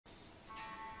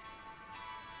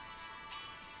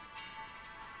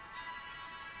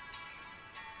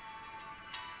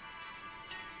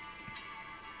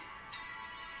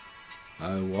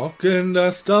I walk and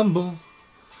I stumble,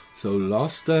 so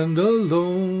lost and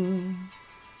alone,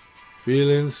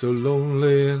 feeling so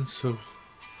lonely and so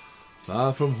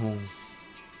far from home.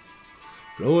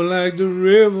 Flowing like the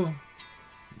river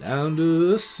down to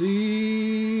the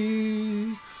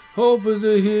sea, hoping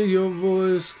to hear your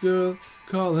voice, girl,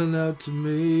 calling out to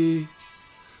me.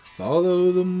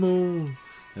 Follow the moon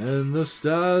and the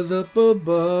stars up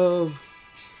above,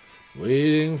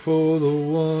 waiting for the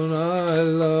one I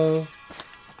love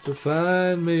to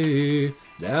find me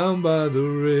down by the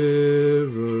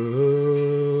river.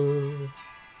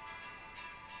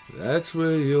 That's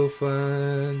where you'll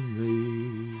find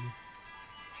me,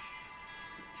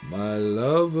 my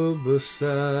lover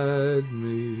beside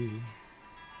me.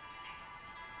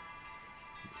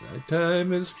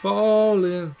 Nighttime is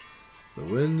falling, the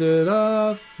wind at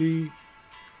our feet.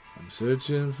 I'm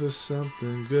searching for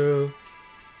something, girl,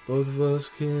 both of us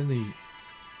can eat.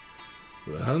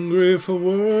 We're hungry for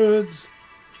words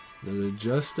that are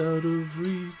just out of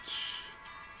reach.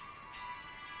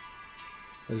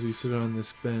 As we sit on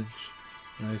this bench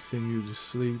and I sing you to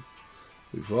sleep,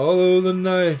 we follow the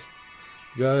night,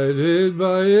 guided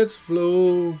by its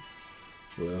flow.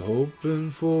 We're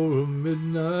hoping for a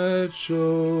midnight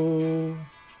show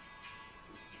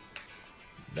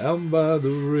down by the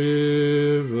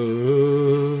river.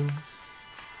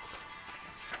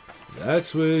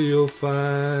 That's where you'll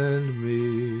find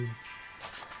me,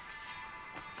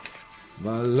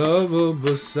 my lover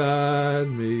beside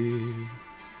me,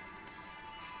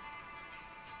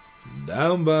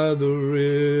 down by the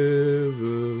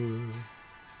river.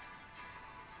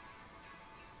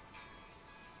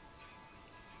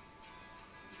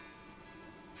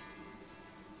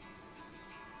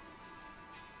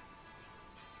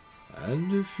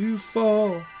 And if you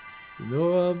fall, you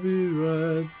know I'll be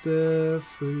right there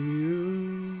for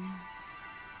you.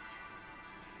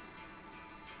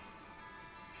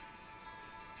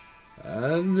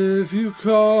 And if you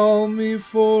call me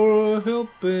for a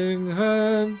helping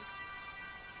hand,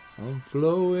 I'm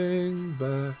flowing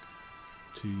back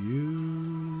to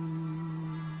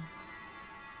you.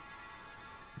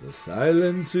 The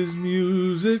silence is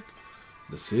music,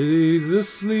 the city's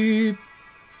asleep.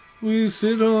 We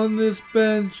sit on this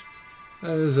bench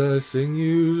as I sing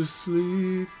you to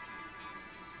sleep.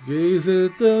 Gaze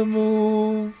at the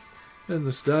moon and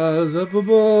the stars up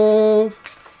above,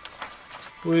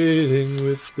 waiting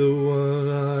with the one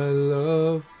I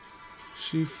love.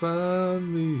 She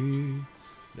found me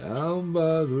down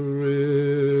by the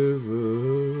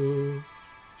river.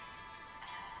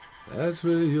 That's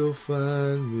where you'll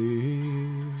find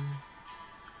me,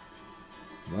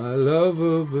 my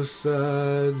lover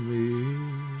beside me,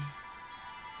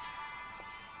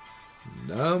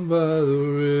 down by the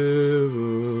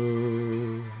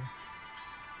river,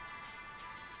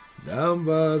 down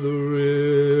by the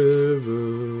river.